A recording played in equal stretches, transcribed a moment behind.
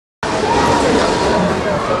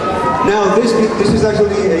Now this is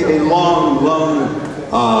actually a long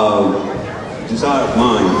desire of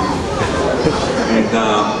mine, and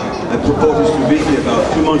I proposed this to Vicky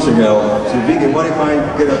about 2 months ago. So Vicky, what if I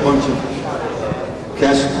get a bunch of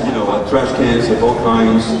trash cans of all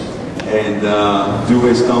kinds and do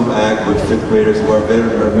a stomp act with 5th graders who are very,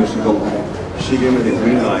 very musical? She gave me the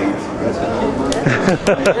green light.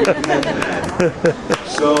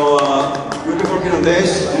 So we've been working on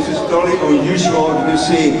this. This is totally unusual. You can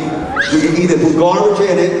see you can either put garbage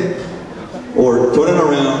in it or turn it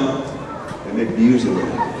around and make music with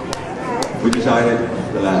it. We decided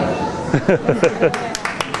the latter.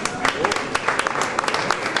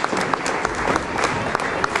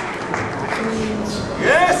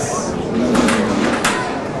 Yes!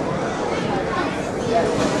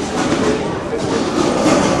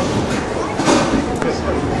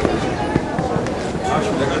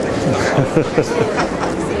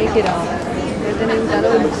 Take it off.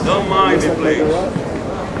 Don't mind it, please.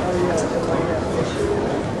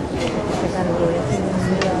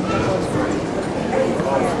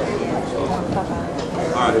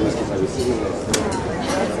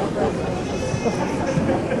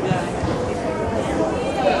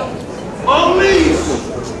 Unleash!